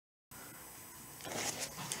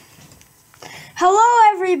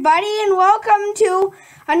Hello everybody and welcome to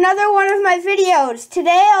another one of my videos.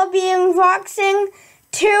 Today I'll be unboxing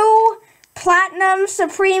 2 Platinum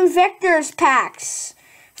Supreme Victors packs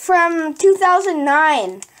from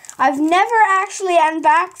 2009. I've never actually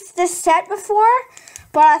unboxed this set before,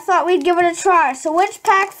 but I thought we'd give it a try. So which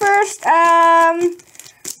pack first?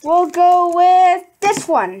 We'll go with this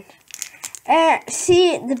one.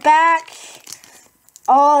 See the back.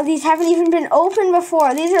 Oh, these haven't even been opened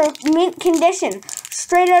before. These are mint condition,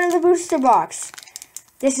 straight out of the booster box.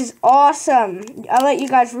 This is awesome. I'll let you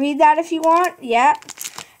guys read that if you want. Yeah.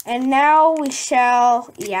 And now we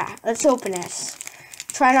shall, let's open this.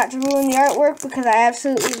 Try not to ruin the artwork because I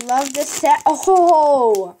absolutely love this set.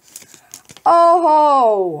 Oh!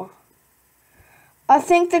 Oh! I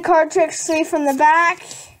think the card trick's 3 from the back,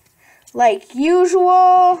 like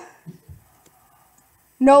usual.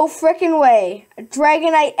 No frickin' way. A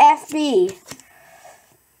Dragonite FB.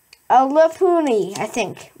 A Lapuni, I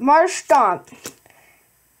think. Marshtomp.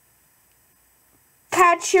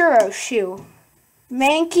 Pachiro Shoe.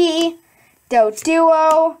 Mankey.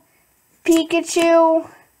 Doduo. Pikachu.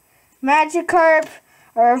 Magikarp.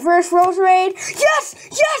 A Reverse Roserade. Yes!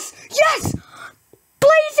 Yes! Yes!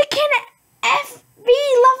 Blaziken FB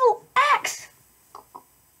level X.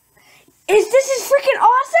 This is freaking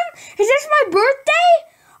awesome? Is this my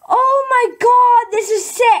birthday? Oh my god, this is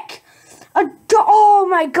sick. Oh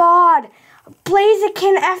my god.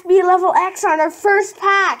 Blaziken FB level X on our first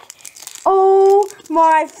pack. Oh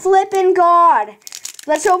my flippin' god.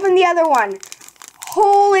 Let's open the other one.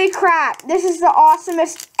 Holy crap. This is the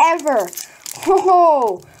awesomest ever.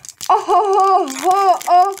 Oh, oh, oh,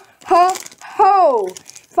 oh, oh, oh.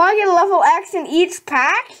 If I get a level X in each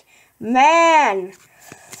pack, man,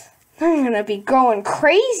 I'm gonna be going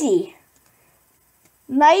crazy.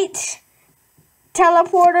 Knight,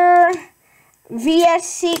 Teleporter, VS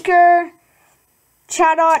Seeker,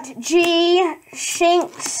 Chatot G,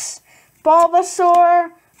 Shinx,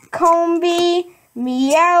 Bulbasaur, Combee,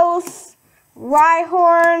 Meowth,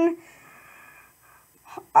 Rhyhorn,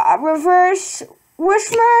 Reverse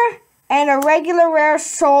Wishmer, and a regular rare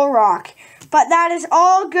Solrock. But that is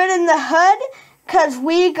all good in the hood because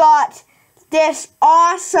we got this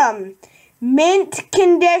awesome mint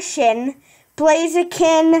condition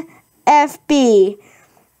Blaziken FB.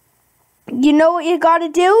 You know what you gotta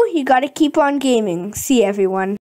do? You gotta keep on gaming. See everyone.